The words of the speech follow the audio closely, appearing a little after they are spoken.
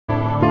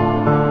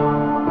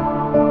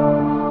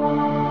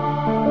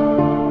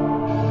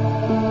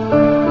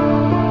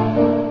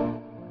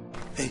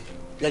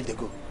Where they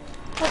go?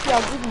 Opia,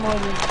 good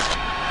morning.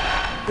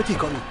 What do you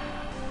call me?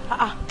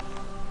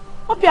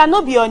 Opia,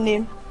 no be your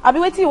name. I be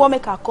waiting you want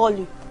make I call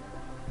you.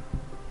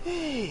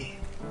 Hey,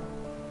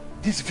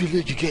 this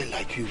village girl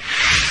like you.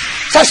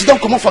 Say she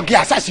don't come out for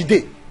gear, say she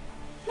dey.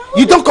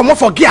 You don't come out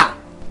for gear.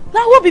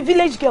 Now who be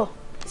village girl?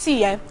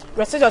 See,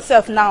 respect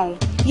yourself now.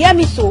 Hear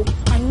me so?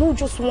 I know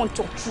just want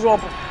your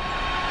trouble.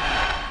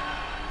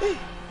 Hey,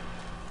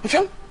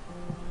 you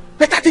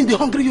better thing they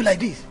hungry you like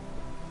this.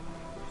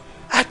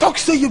 I talk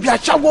say you be a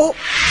shower.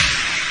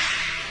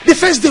 The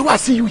first day when I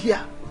see you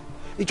here,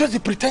 you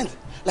just pretend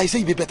like say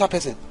you be a better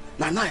person.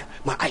 Now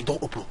my eye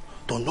don't open.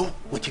 Don't know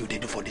what you do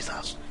for this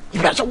house.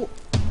 You be a shower.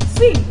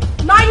 See,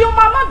 now your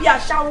mama be a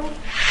shower. Hear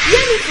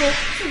me so?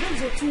 See,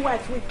 those are two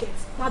wives we get.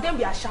 Now them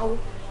be a shower.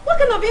 What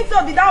kind of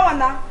insult be that one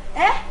now?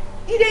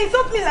 You dey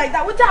insult me like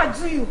that, what I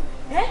do you?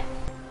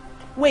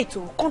 Wait,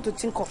 come to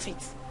think of it.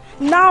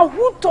 Now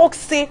who talks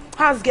say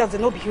house girls they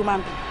no be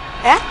human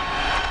being?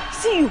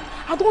 See you,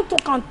 I don't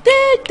talk and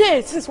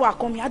day since I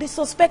come here. I dey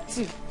suspect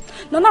you.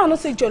 Now I don't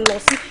say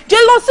jealousy.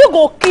 Jealousy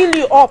go kill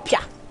you up here.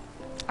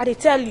 I dey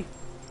tell you.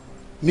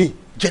 Me,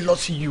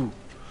 jealousy you.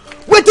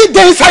 Waiting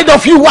the inside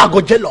of you, I go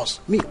jealous.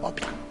 Me up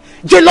here.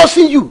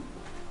 Jealousy you.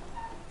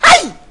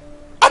 Hey!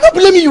 I don't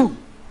blame you.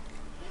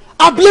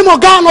 I blame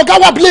Oga and Oga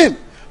will blame.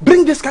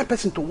 Bring this kind of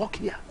person to work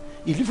here.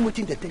 You leave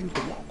waiting they tell you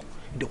to work.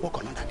 They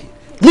work another day.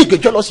 Me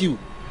get jealous you.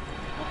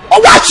 Oh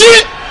what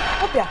she?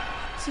 Opia,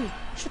 see,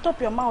 shut up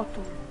your mouth.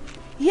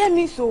 Hear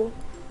me so?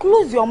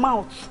 Close your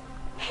mouth.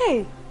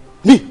 Hey.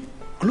 Me,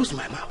 close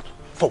my mouth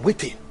for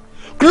waiting.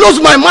 Close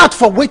my mouth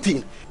for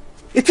waiting.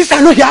 It is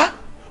I know here.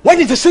 When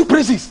is the sing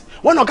praises?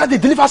 When Oga they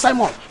deliver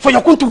Simon for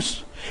your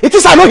kuntus. It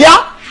is I know here.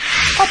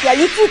 Opia,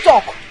 you too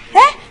talk.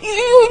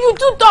 You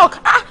too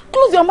talk.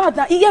 Close your mouth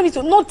now. You hear me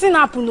so? Nothing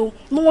happen, no.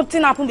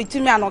 Nothing happen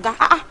between me and Oga.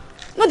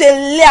 No, they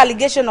lay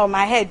allegation on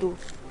my head, though.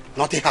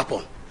 Nothing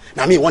happen.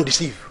 Now me won't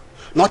deceive.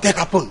 Nothing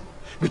happen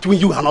between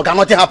you and Oga.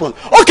 Nothing happen.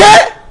 Okay,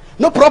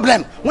 no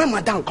problem. When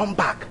Madam come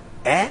back,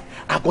 I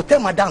go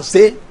tell Madam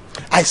say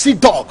I see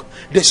dog.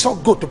 They saw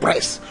go to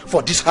breast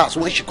for this house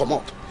when she come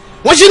out.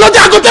 When she not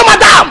there, I go tell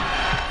Madam.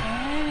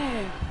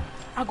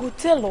 I go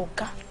tell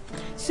Oga.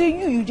 Say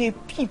you dey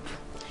peep.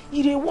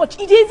 You dey watch.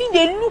 You dey even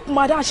dey look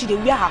Madam. She dey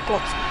wear her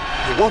clothes.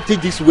 You won't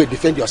take this way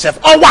defend yourself.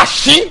 Oh what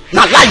she?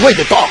 Now lie way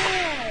they talk.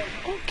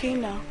 Okay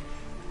now.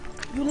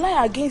 You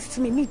lie against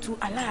me. Me too.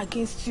 I lie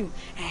against you.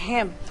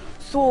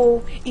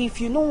 So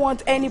if you don't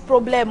want any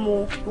problem,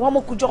 you want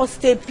me to just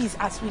stay peace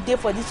as we did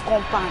for this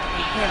compound.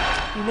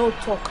 You know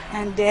talk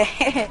and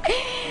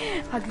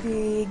I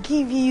will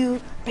give you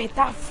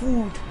better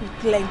food with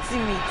plenty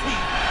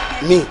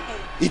meat. Me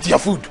eat your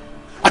food.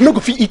 I'm not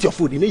going to eat your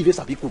food. You know you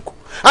sabi cook.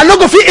 I'm not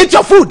going to eat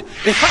your food.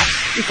 In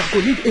fact, if I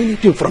go need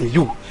anything from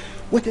you,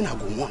 what thing I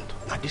go want?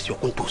 Now this your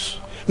contours.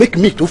 Make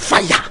me to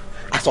fire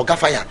as Oga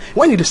fire.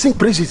 When you sing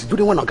praises, do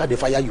the one Oga they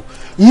fire you.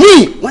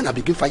 Me when I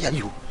begin fire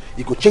you.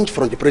 You go change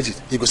from the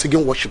praises. You go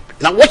sing worship.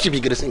 Now worship you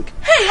get to sing.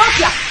 Hey,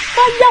 Opia,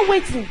 fire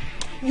waiting.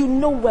 You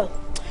know well.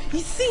 You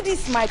see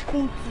this my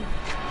kuntu.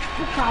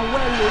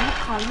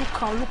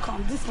 Look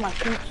and this my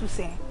kuntu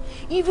saying.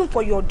 Even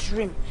for your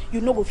dream,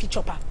 you know go fit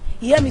chopper.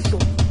 You hear me so?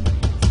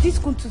 This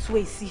kuntu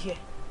way you see here.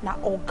 Now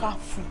Oga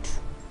food.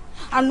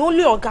 And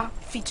only Oga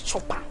fit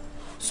chopper.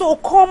 So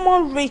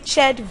common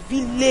wretched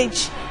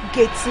village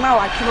gates now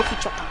I cannot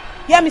fit chopper.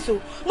 You hear me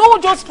so? No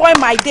just spoil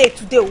my day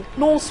today.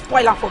 No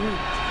spoiler for me.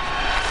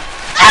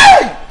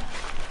 Hey!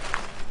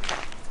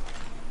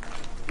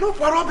 No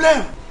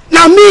problem.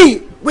 Now me,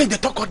 when they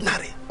talk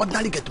ordinary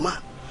get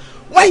man.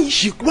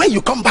 When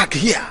you come back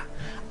here,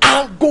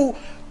 I'll go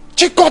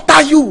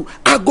chikota you,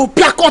 I'll go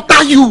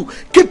piakota you,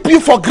 keep you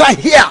for grind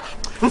here.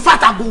 In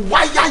fact, I'll go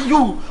wire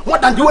you more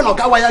than the one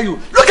Oga wire you.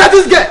 Look at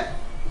this girl.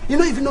 You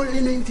know even know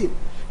anything.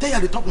 Tell you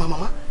they talk my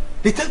mama.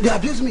 They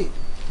abuse me.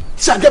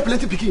 See I get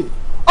plenty picking.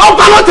 Oh,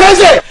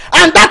 Valentine!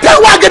 And that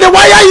time why I get the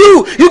wire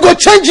you go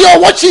change your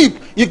worship.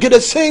 You get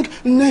to sing,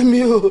 name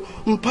you,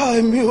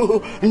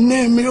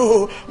 name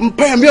you.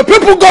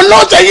 People go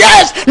no say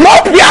yes,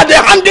 no prayer they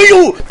handle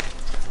you.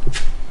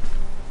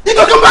 You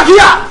go come back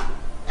here.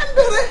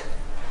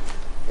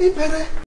 Impere.